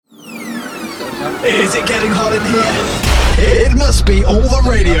Is it getting hot in here? It must be all the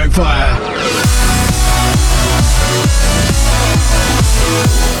Radiofire.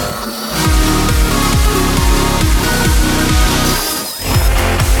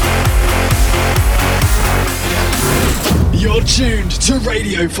 You're tuned to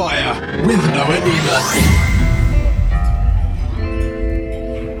Radiofire with Noah Neiman.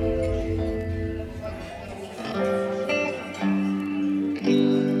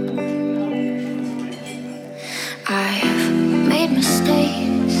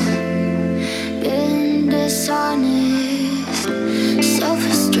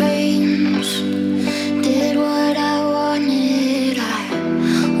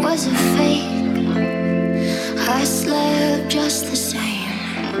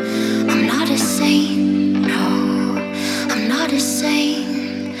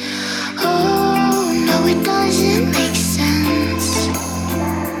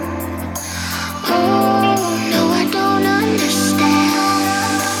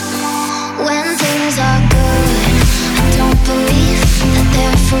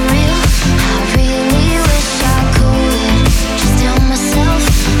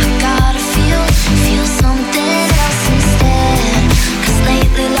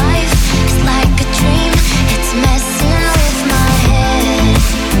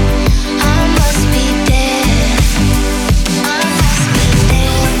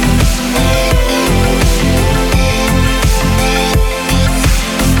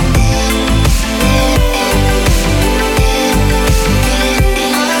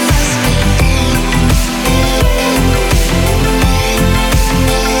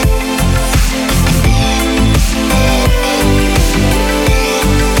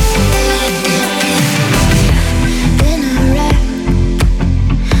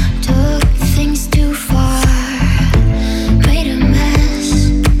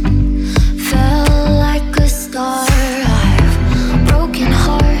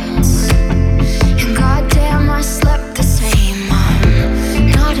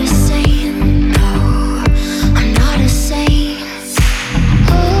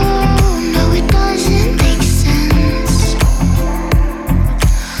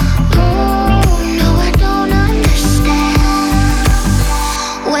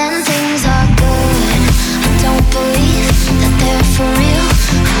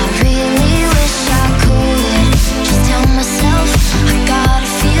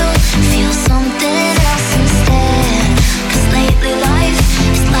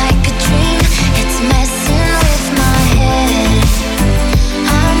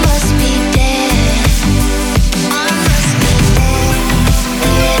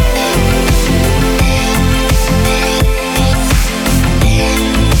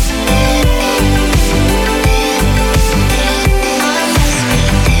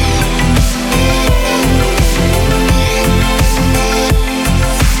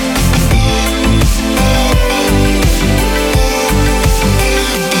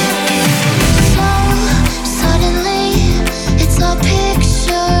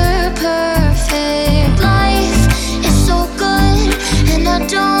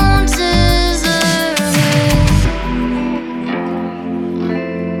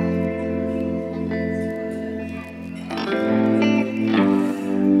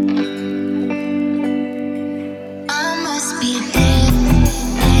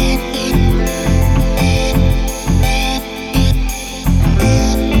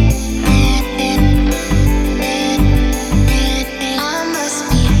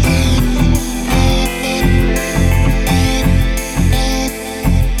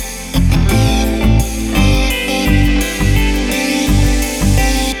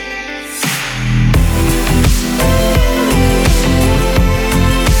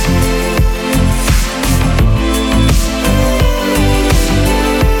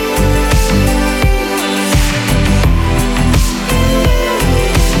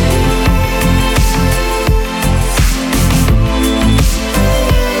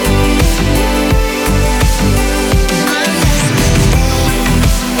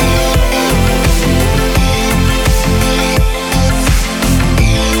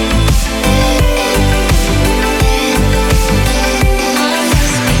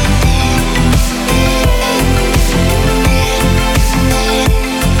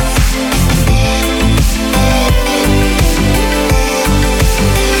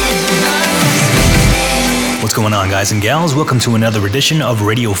 What's going on, guys and gals? Welcome to another edition of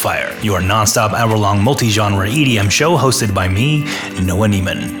Radiofire, your non-stop hour-long multi-genre EDM show hosted by me, Noah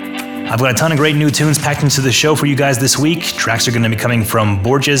Neiman. I've got a ton of great new tunes packed into the show for you guys this week. Tracks are going to be coming from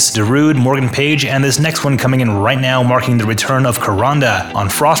Borges, Darude, Morgan Page, and this next one coming in right now, marking the return of Karanda. On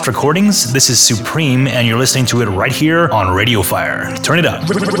Frost Recordings, this is Supreme, and you're listening to it right here on Radiofire. Turn it up.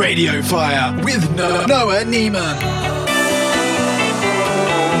 Radiofire with Noah Neiman.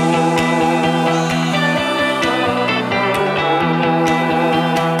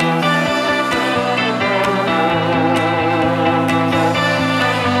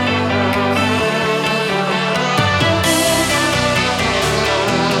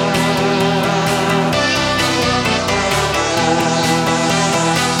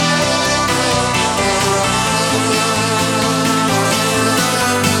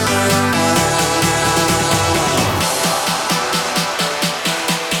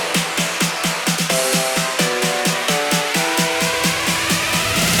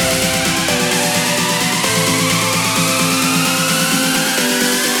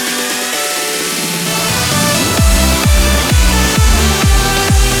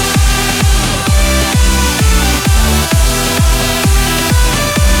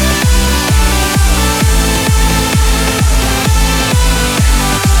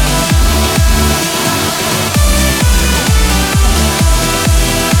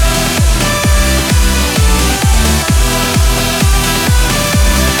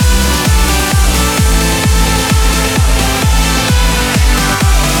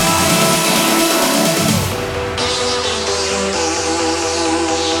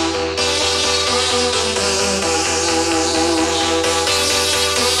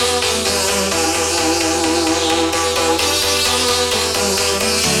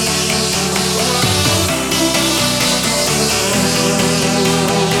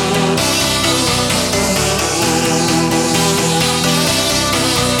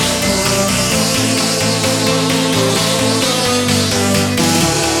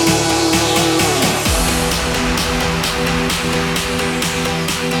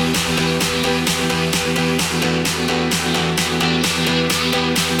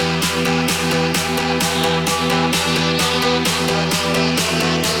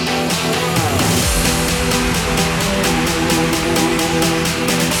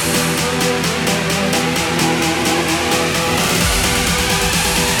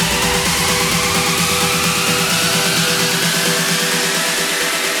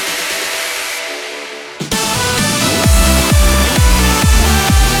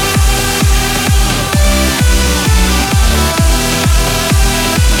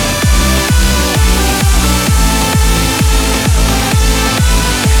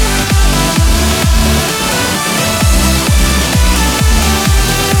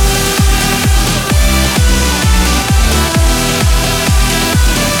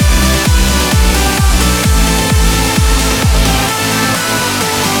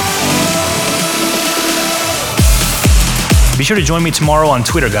 Be sure to join me tomorrow on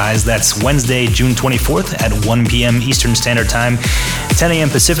Twitter, guys. That's Wednesday, June 24th at 1 p.m. Eastern Standard Time, 10 a.m.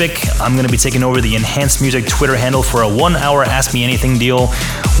 Pacific. I'm going to be taking over the Enhanced Music Twitter handle for a 1-hour Ask Me Anything deal,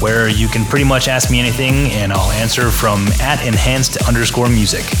 where you can pretty much ask me anything and I'll answer from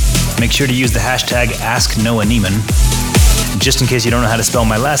 @enhanced_music. Make sure to use the hashtag AskNoahNeiman. Just in case you don't know how to spell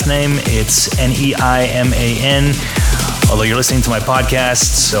my last name, it's Neiman. Although you're listening to my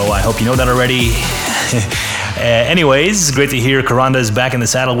podcast, so I hope you know that already. Anyways, great to hear Karanda is back in the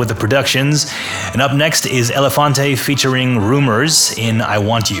saddle with the productions. And up next is Elefante featuring Rumors in I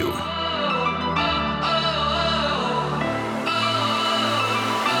Want You.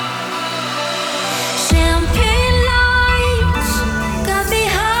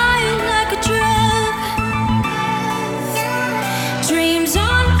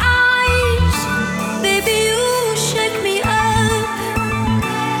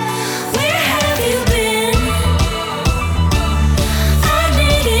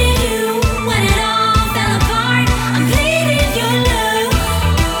 When it all fell apart, I'm bleeding your love.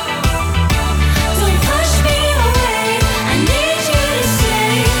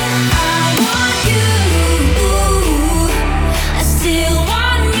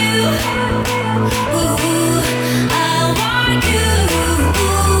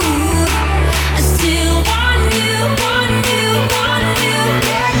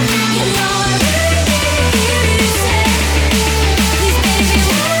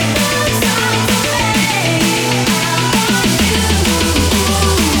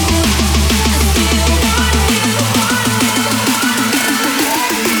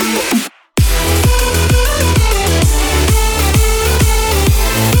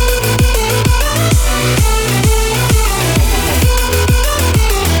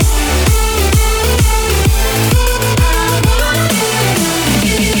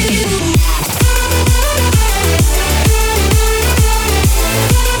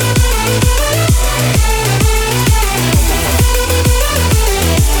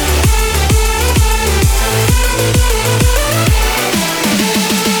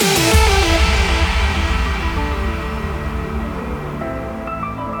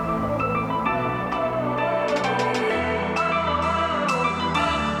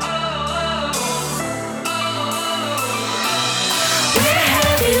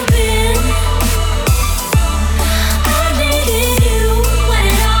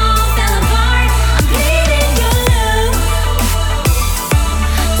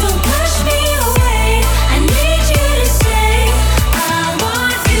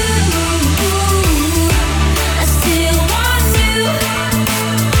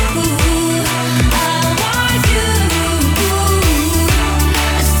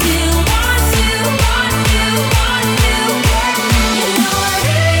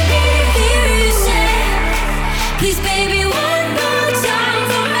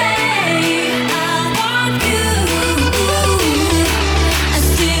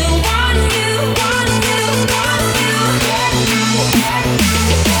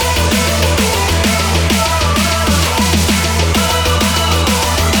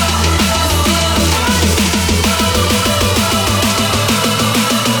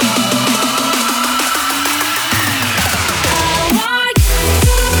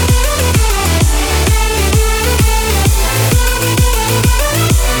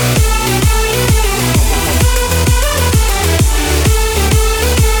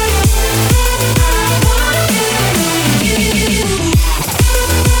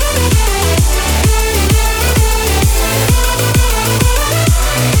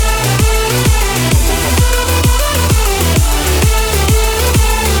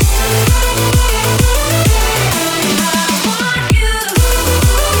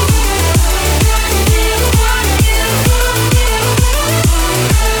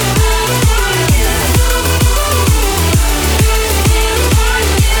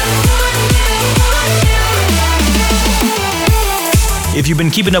 If you've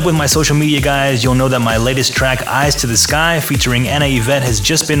been keeping up with my social media, guys, you'll know that my latest track, Eyes to the Sky, featuring Anna Yvette, has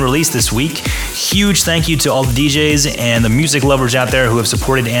just been released this week. Huge thank you to all the DJs and the music lovers out there who have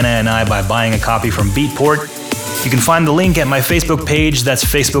supported Anna and I by buying a copy from Beatport. You can find the link at my Facebook page, that's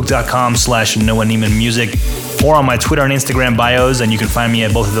facebook.com/Noah Neiman Music, or on my Twitter and Instagram bios, and you can find me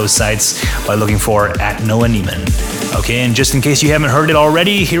at both of those sites by looking for @Noah Neiman. Okay, and just in case you haven't heard it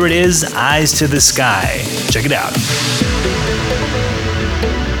already, here it is, Eyes to the Sky. Check it out.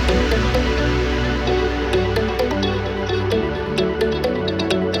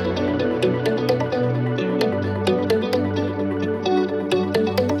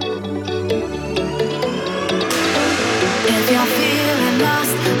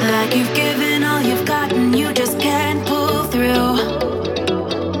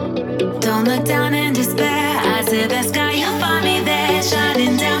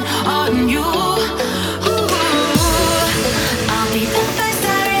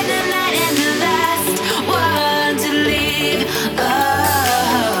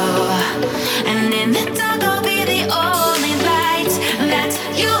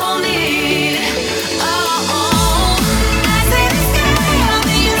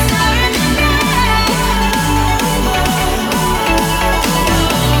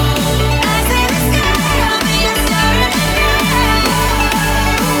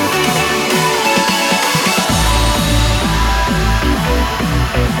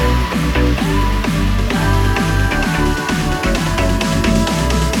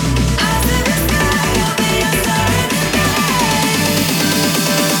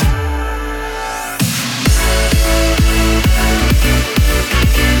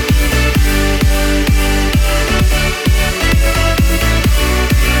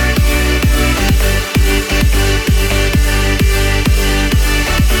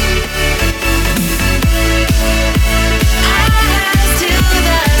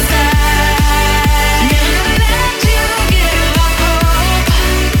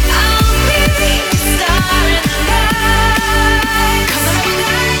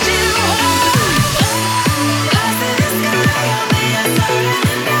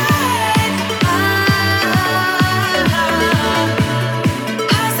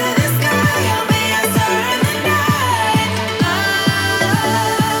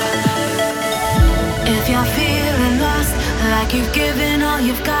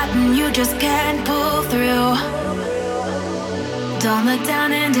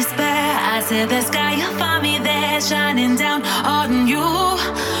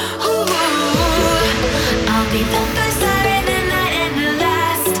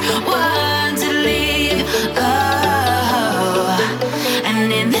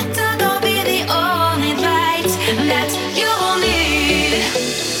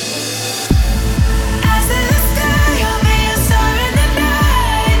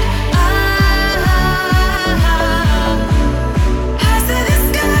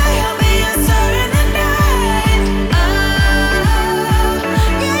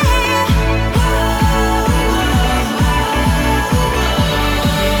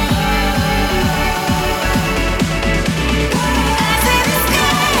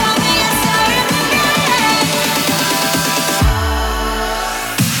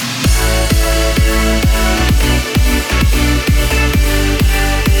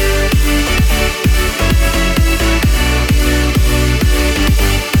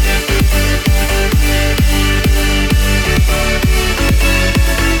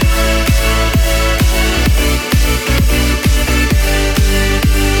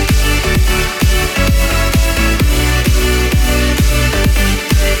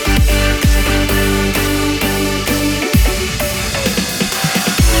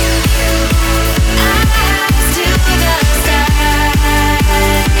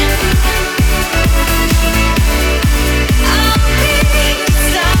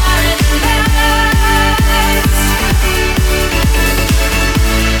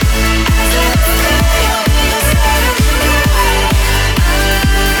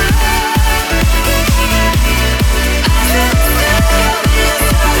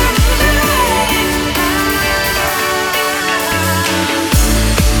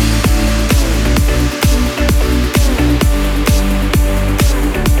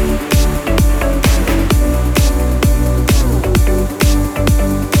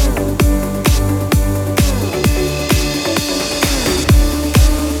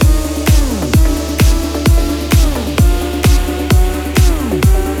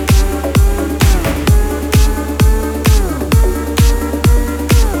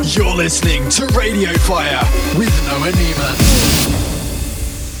 listening to Radiofire with Noah Neiman.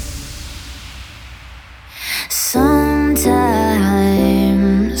 Sometimes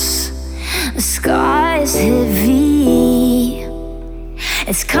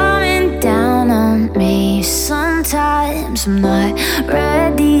sometimes I'm not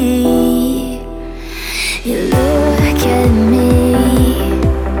ready. You look at me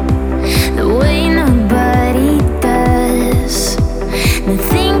the way nobody does.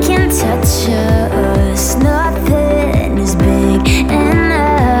 Nothing can touch us, nothing is big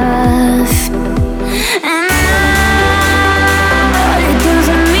enough. And now it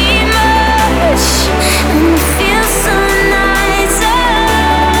doesn't mean much, and it feels so nice. Oh,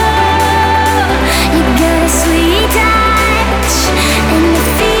 you got a sweet touch, and it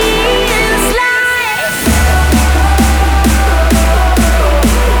feels like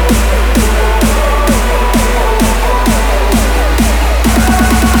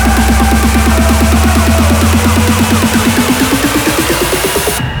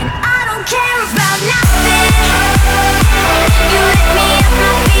I don't care about nothing. You lift me up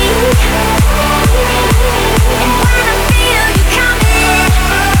my feet, and when I feel you coming,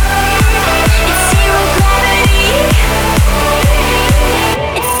 it's zero gravity.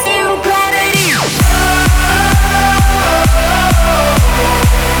 It's zero gravity.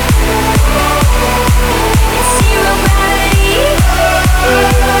 It's zero gravity.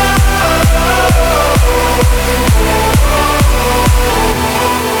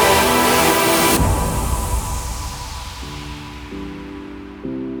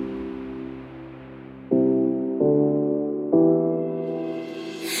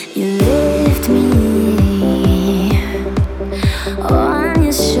 You lift me on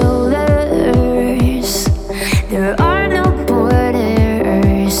your shoulders. There are no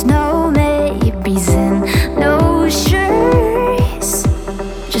borders, no maybes and no sure's.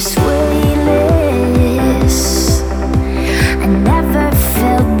 Just weightless. I never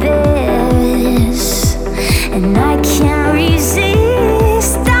felt this, and I can't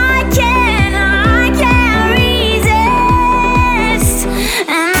resist. I can't resist.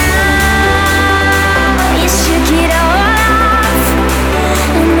 And now you shook it all off,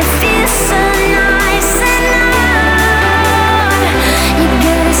 and it feels so nice. And now you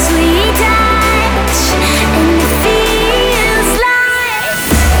got a sweet touch, and it feels like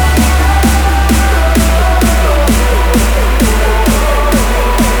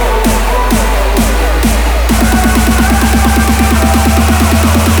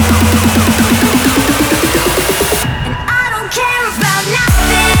I don't care about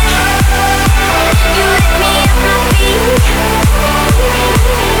nothing. You lift me up my feet,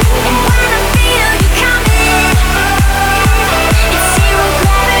 and when I feel you coming, it's zero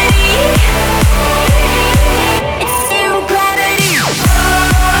gravity. It's zero gravity.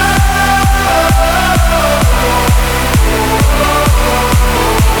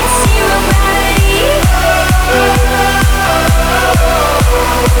 It's zero gravity.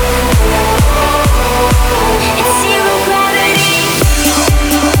 It's zero gravity.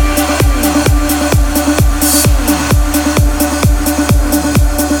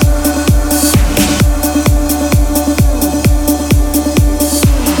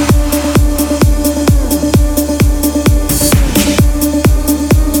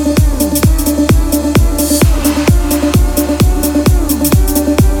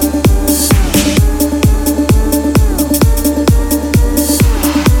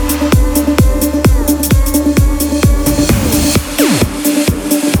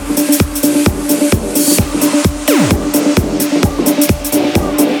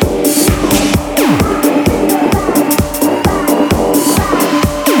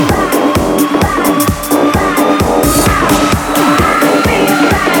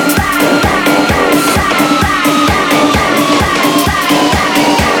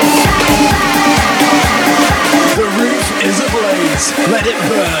 The roof is ablaze. Let it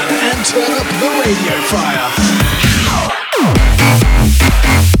burn and turn up the radio fire.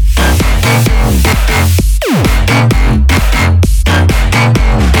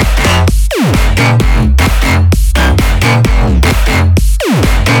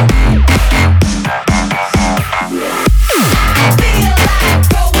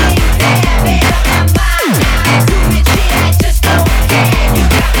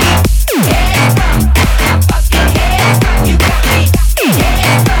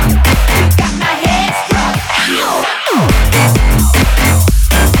 You got my head struck.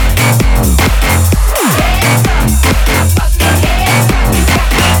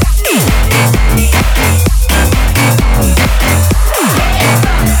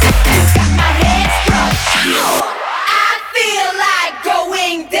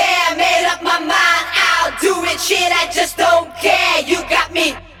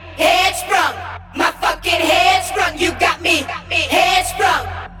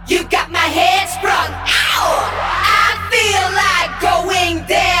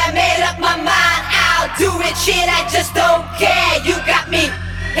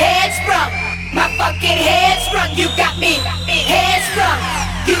 You got me head struck.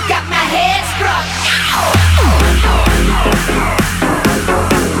 You got my head struck.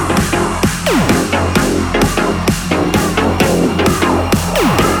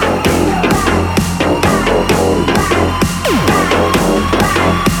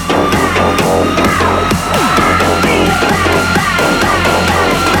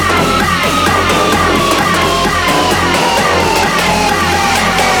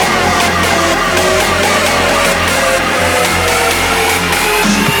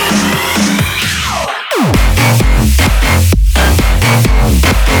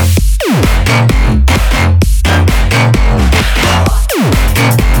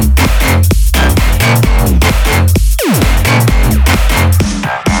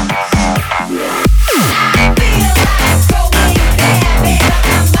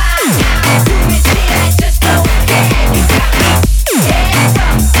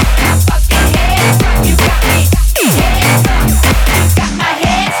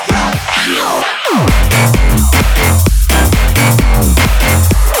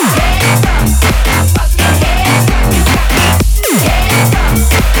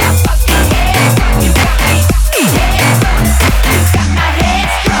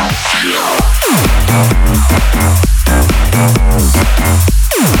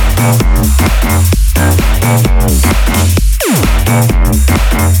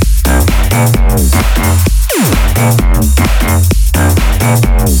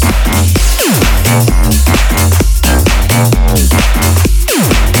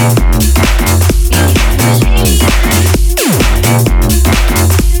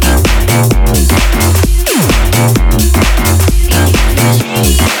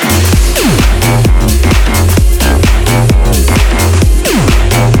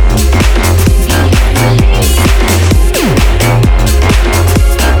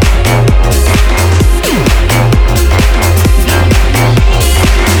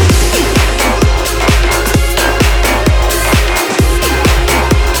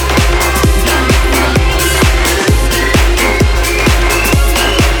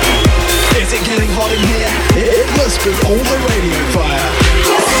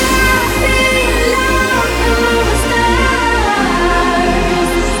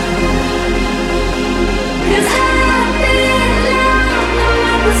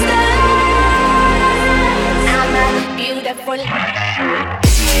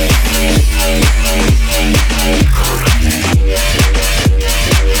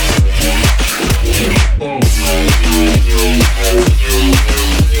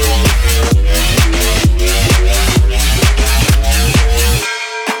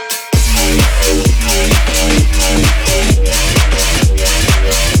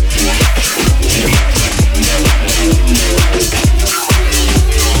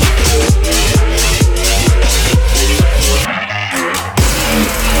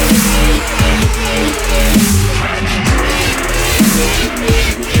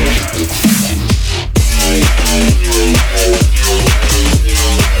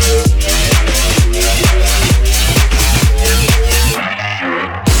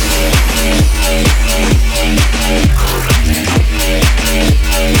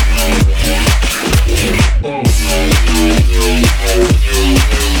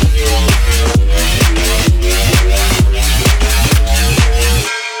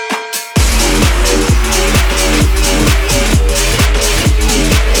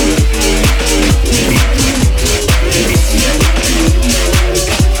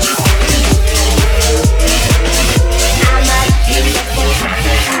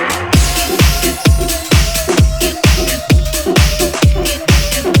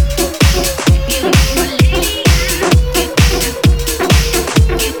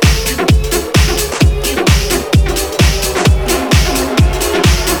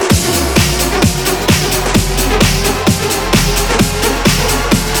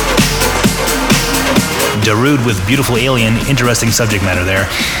 Darude with Beautiful Alien, interesting subject matter there.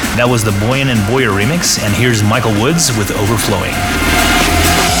 That was the Boyan and Boyer remix, and here's Michael Woods with Overflowing.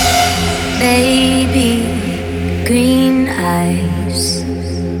 Baby, green eyes,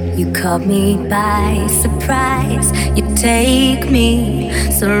 you caught me by surprise. You take me,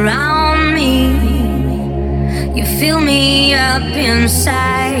 surround me, you fill me up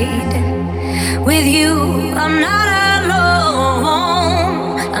inside. With you, I'm not alone.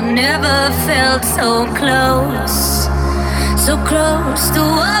 I never felt so close to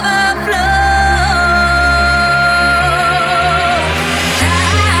overflow.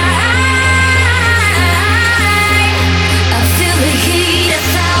 I feel the heat,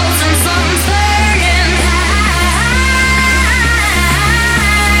 1,000 suns burning high.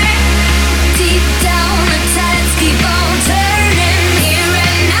 Deep down, the tides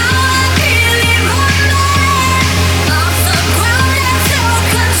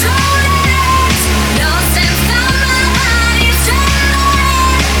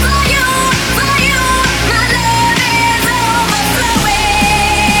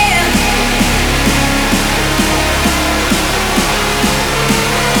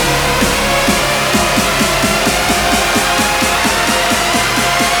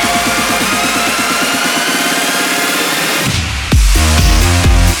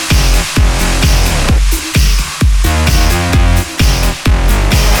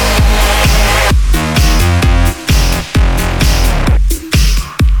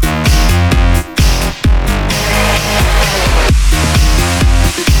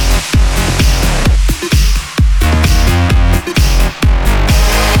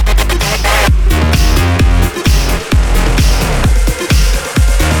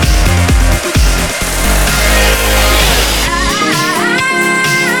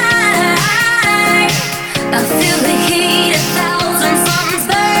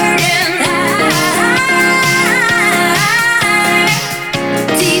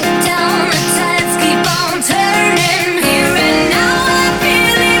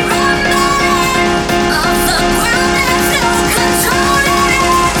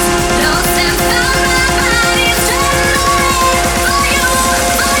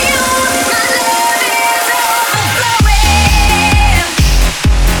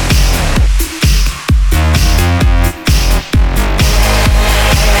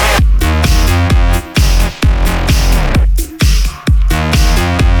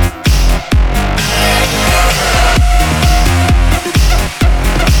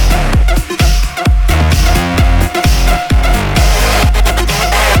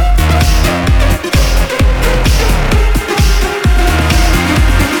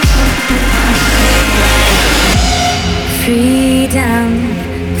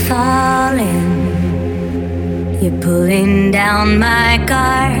pulling down my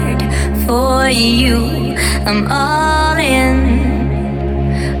guard for you. I'm all in.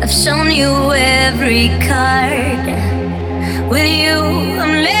 I've shown you every card. With you,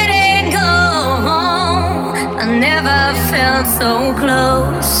 I'm letting go. I never felt so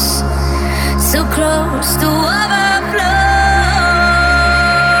close to overflow.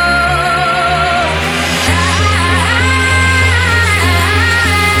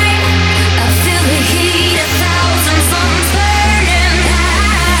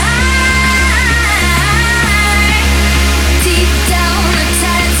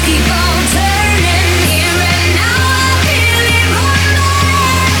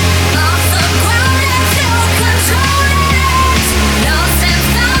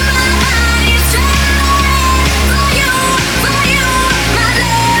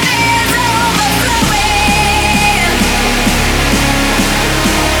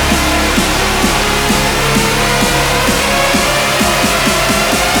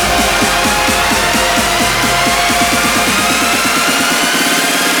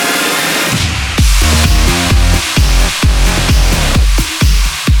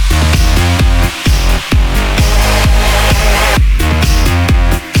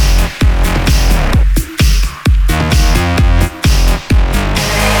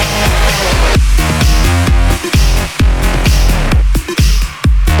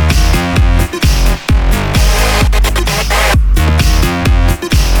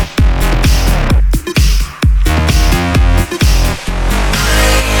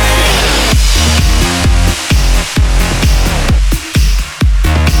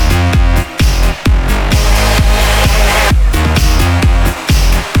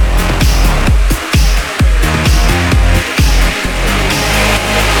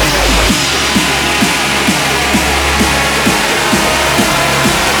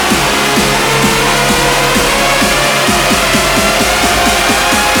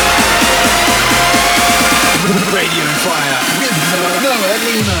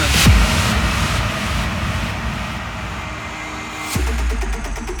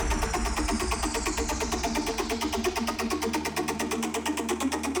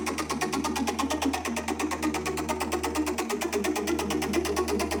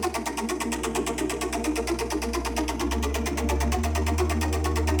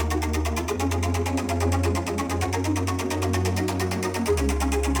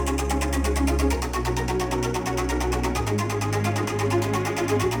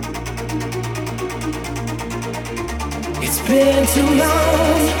 Been too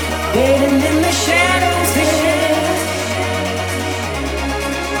long, waiting in the shadows here.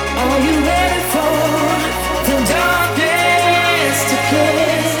 Are you ready for the darkness to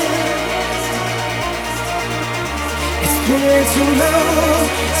clear? It's been too long,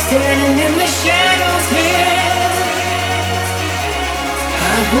 standing in the shadows here.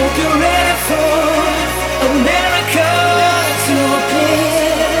 I hope you're ready for America to appear.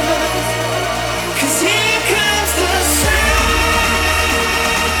 'Cause here comes the sun.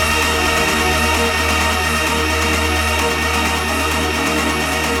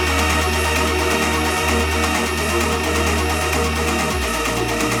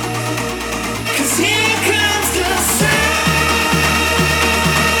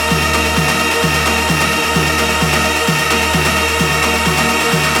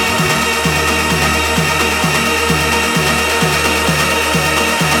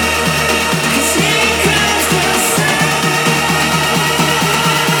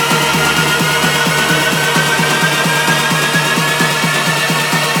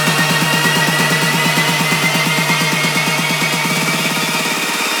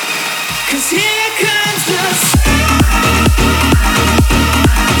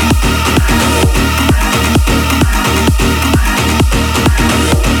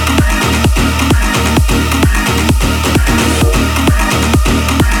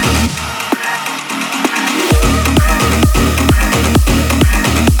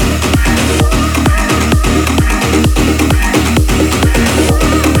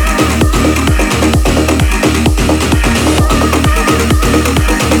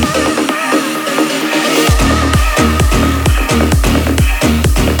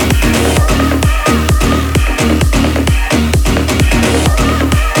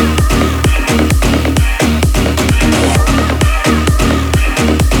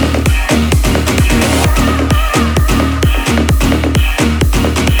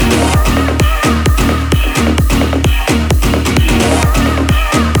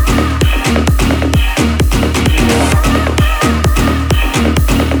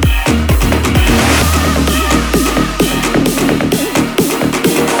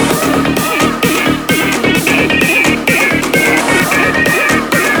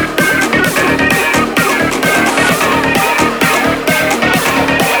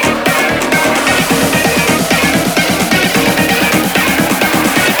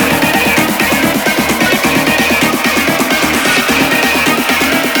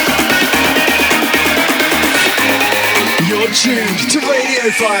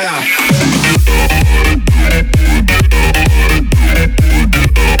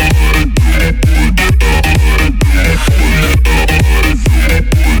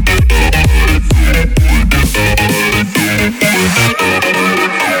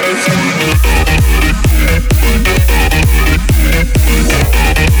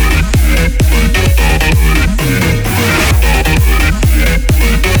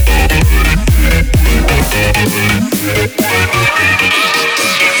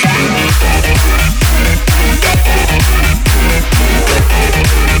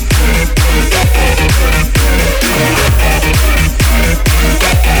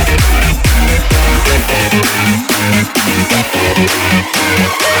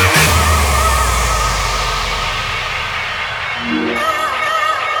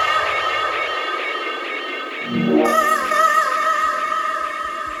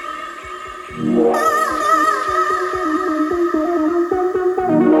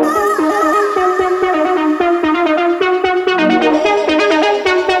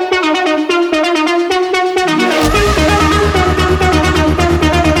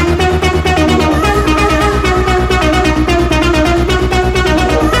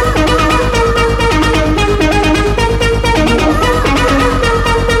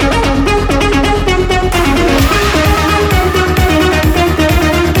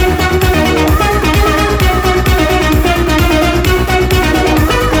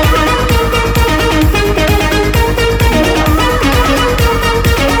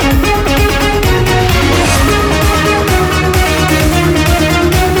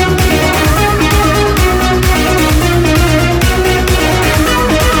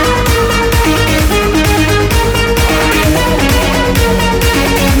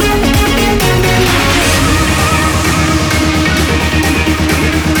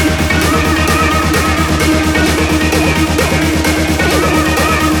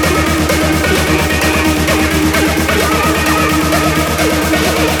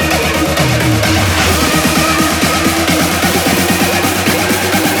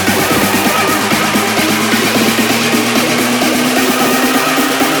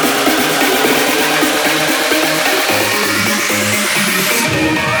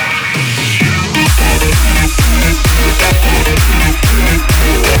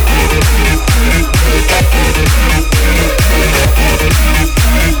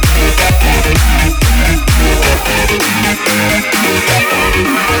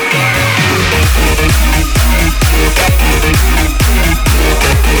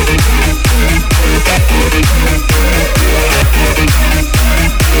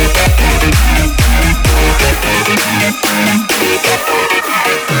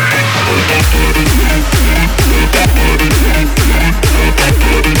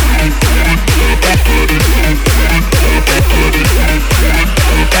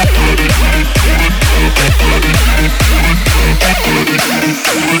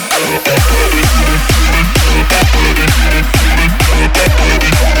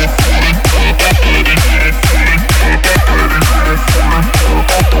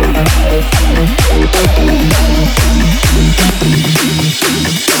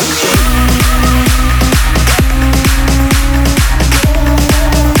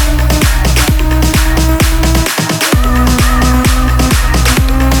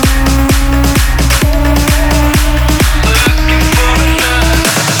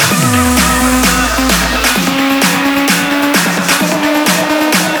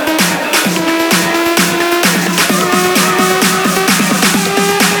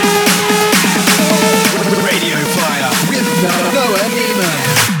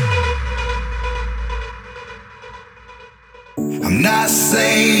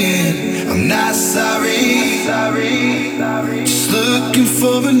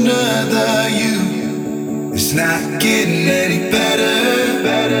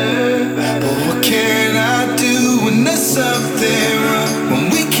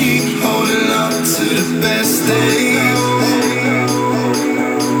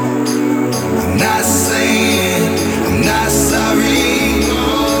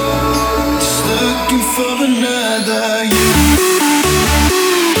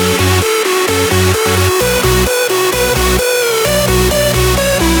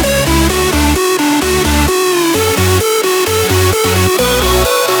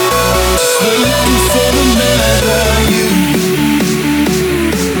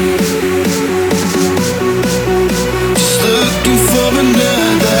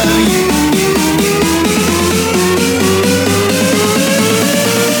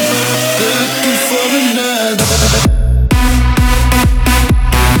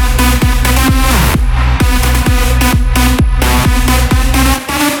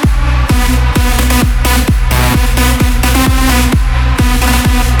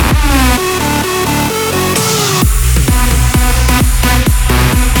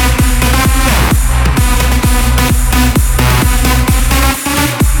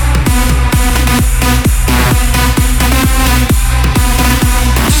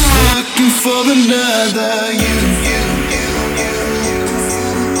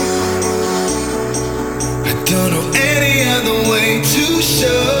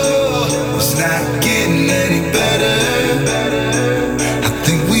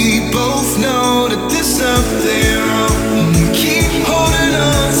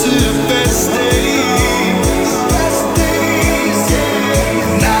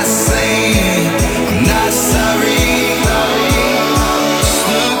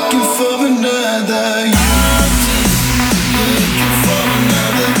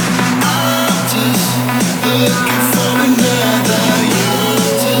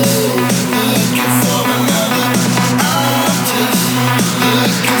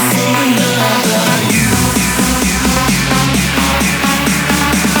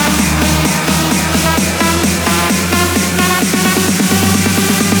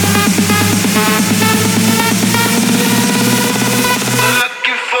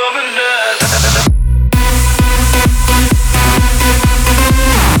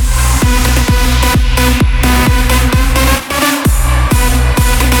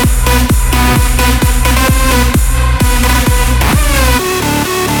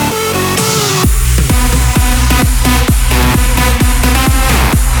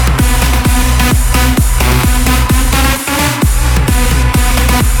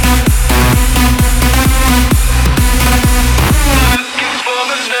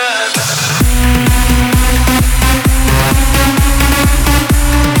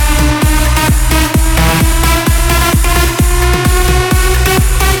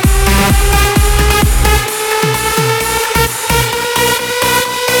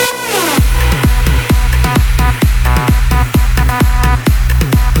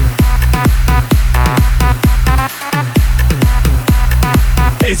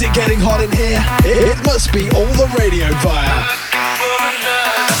 Is it getting hot in here? It must be all the Radiofire.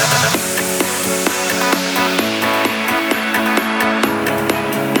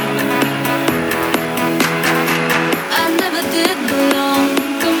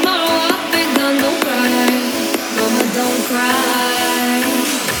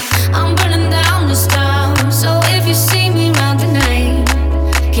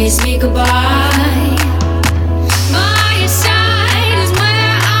 Kiss me goodbye. By your side is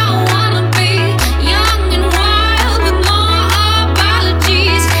where I wanna be, young and wild with no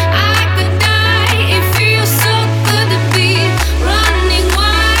apologies. I could die, it feels so good to be running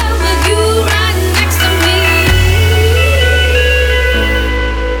wild with you right next to me.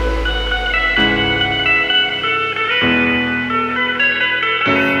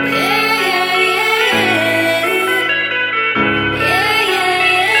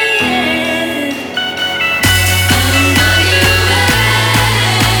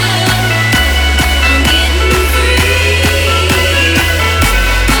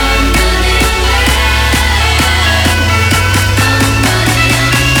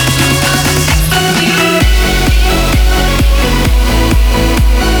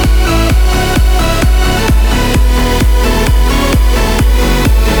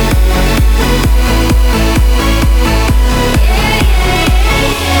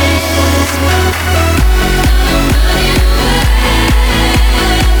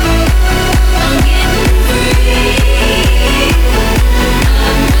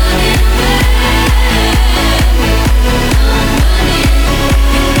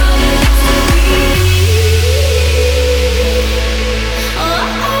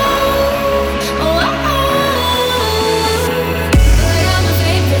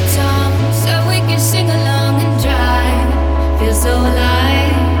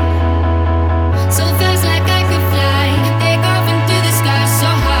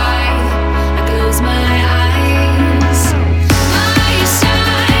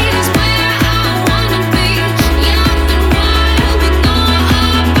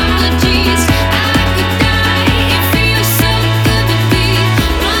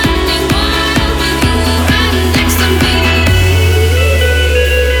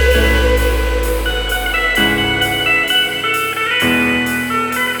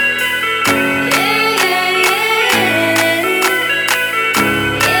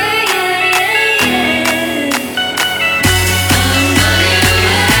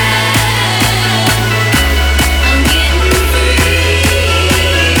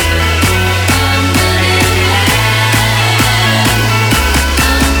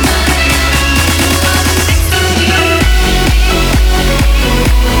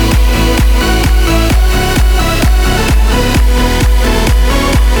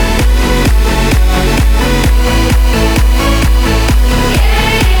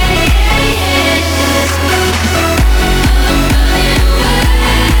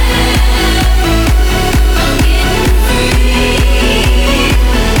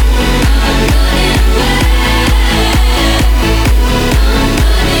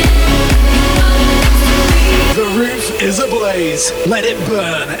 Let it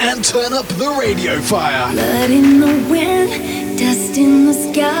burn and turn up the Radiofire. Blood in the wind, dust in the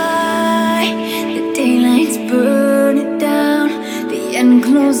sky. The daylight's burning down, the end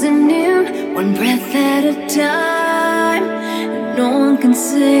closing in, one breath at a time. And no one can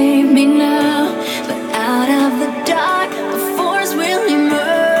save me now, but out of the dark, the force will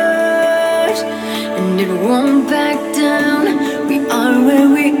emerge, and it won't back down. We are where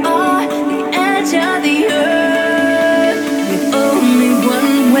we are, the edge of the earth. Only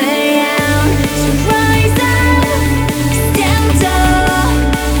one way out, so rise up, stand tall.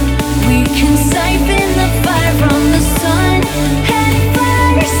 We can siphon the fire from the sun, head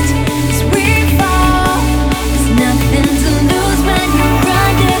first as we fall. There's nothing to lose when you're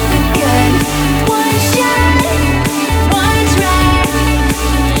under the gun. One shot, one try,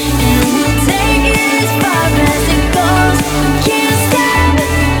 and we'll take it as far as it goes. We can't stop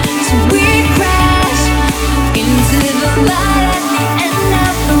till we crash into the light.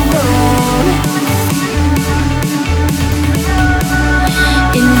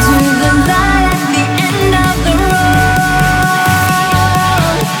 Into the light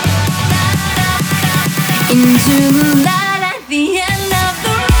at the end of the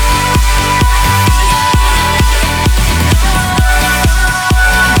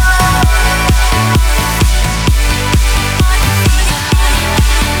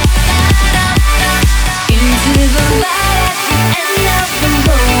into the light at the end of the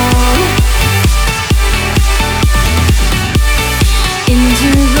road.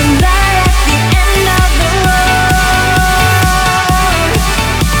 Into the light at the end of the road.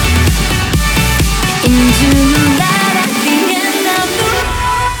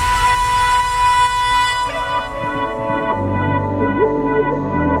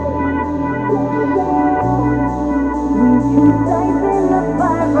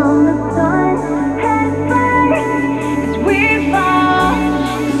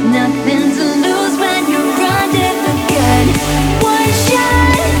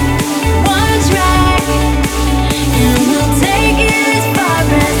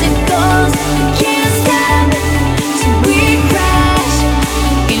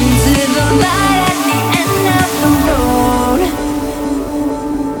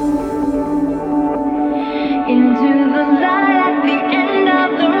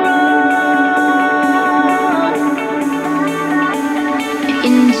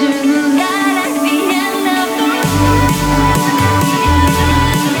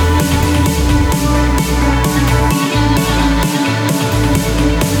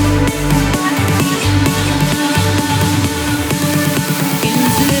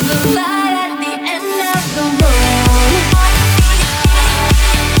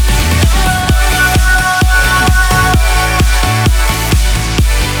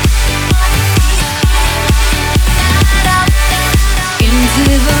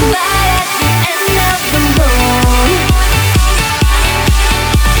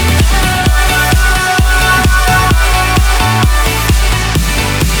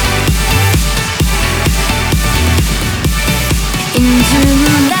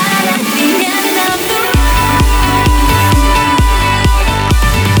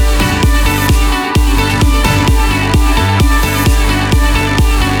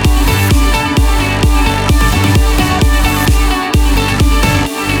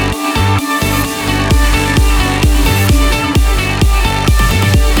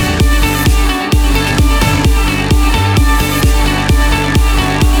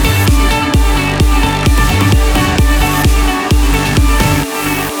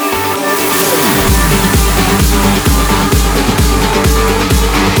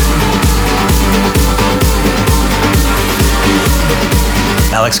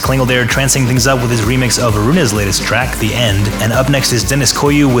 Alex Klingel there trancing things up with his remix of Aruna's latest track, The End. And up next is Dennis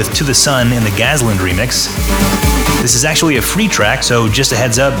Koyu with To The Sun in the Gazland remix. This is actually a free track, so just a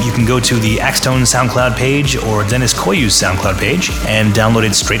heads up, you can go to the Axtone SoundCloud page or Dennis Koyu's SoundCloud page and download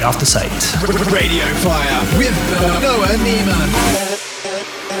it straight off the site. Radiofire with Noah Neiman.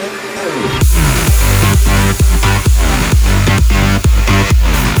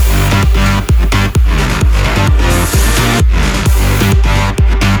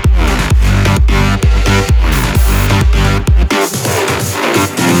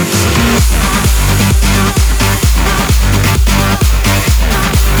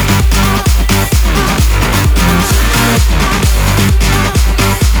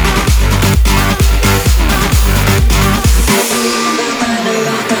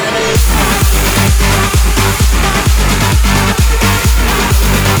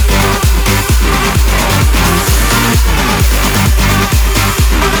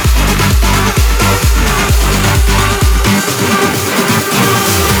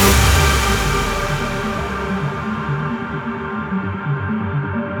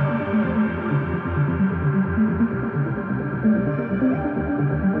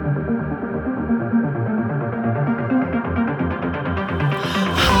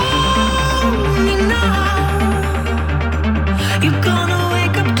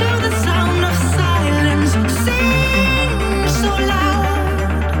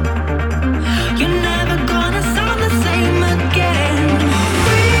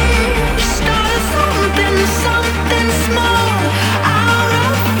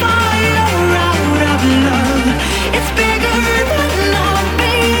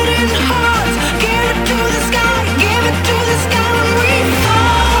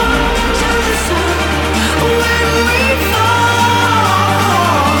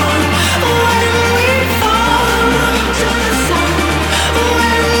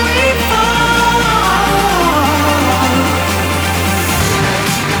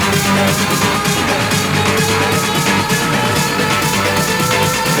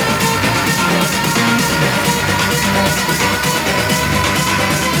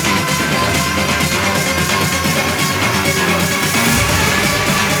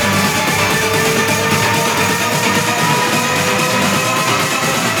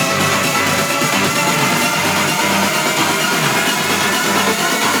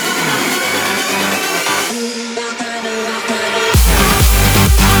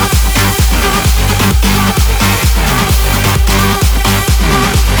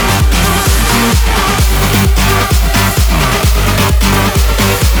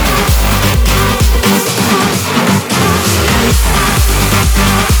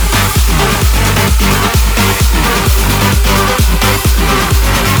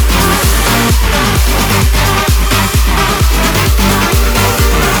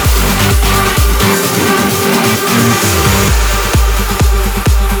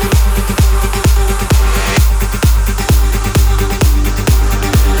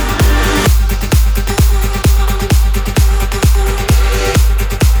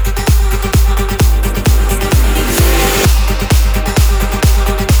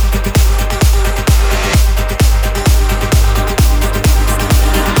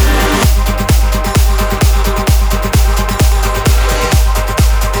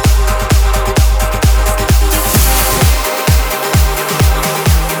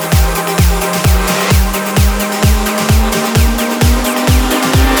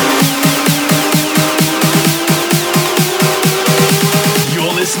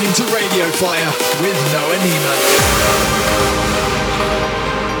 listening to Radiofire with Noah Neiman.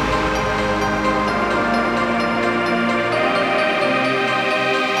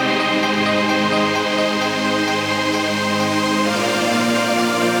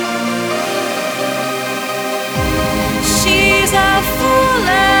 She's a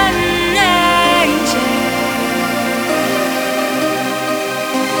fallen angel.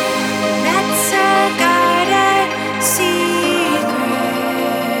 That's a guided secret.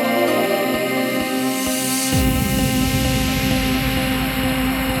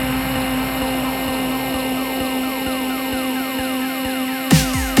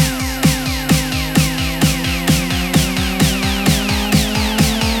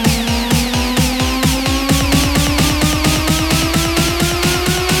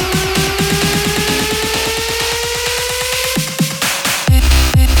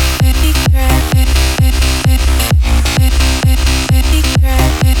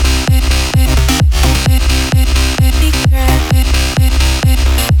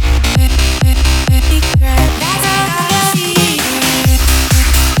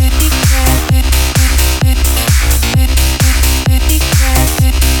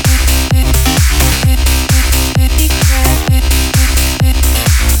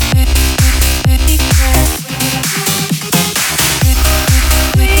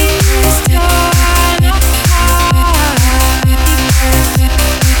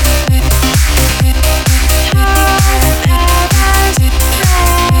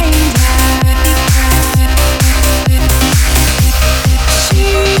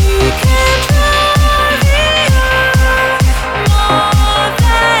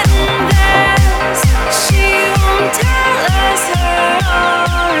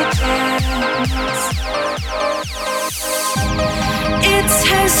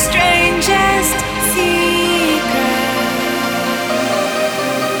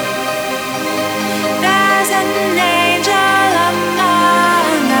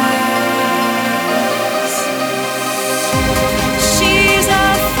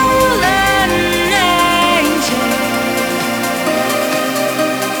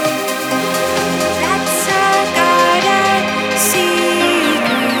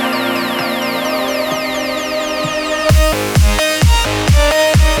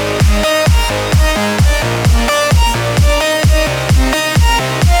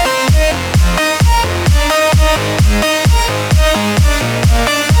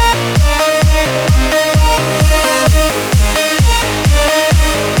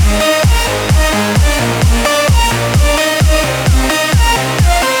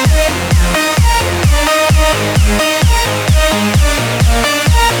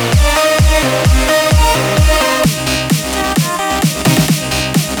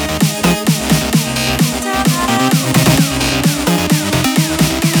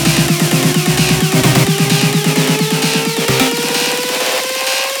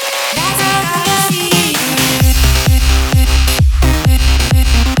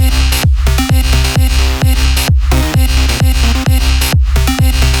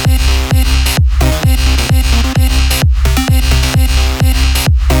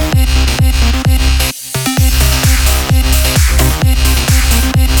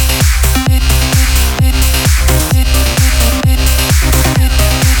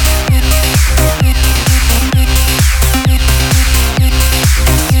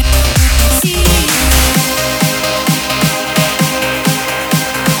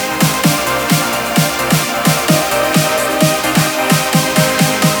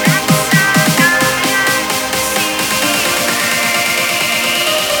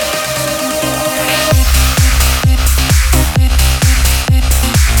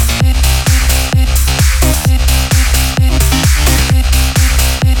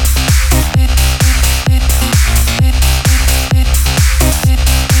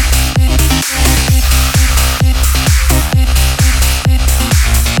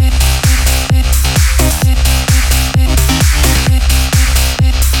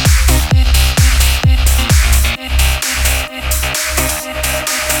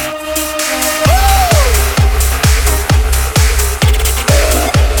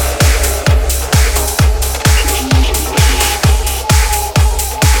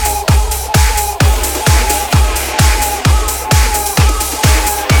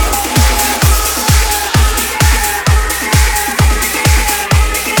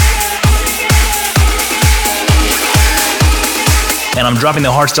 And I'm dropping the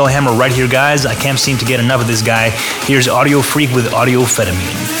hardstyle hammer right here, guys. I can't seem to get enough of this guy. Here's Audio Freak with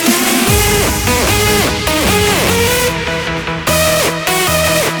Audiophetamine.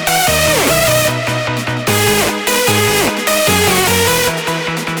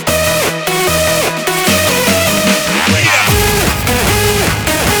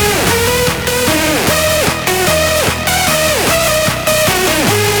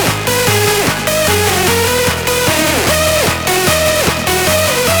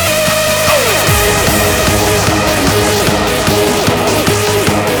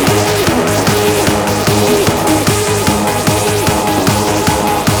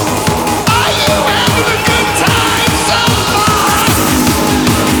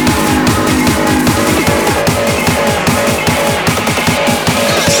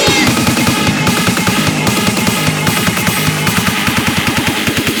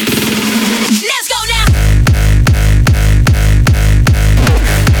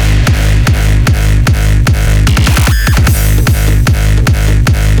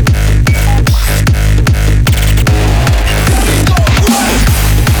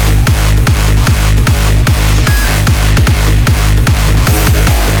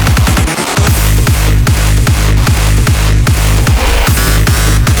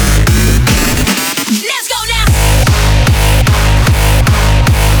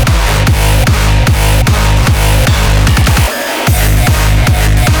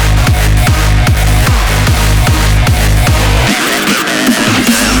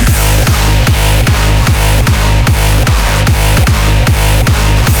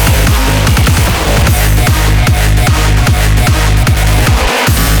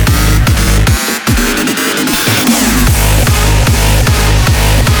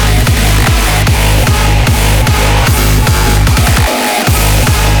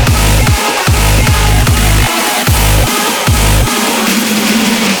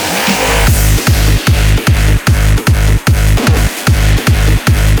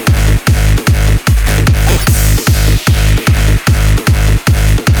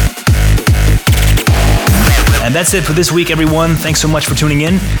 That's it for this week, everyone. Thanks so much for tuning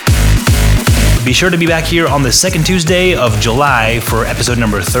in. Be sure to be back here on the second Tuesday of July for episode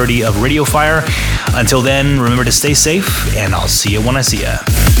number 30 of Radiofire. Until then, remember to stay safe, and I'll see you when I see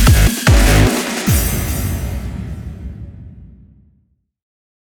you.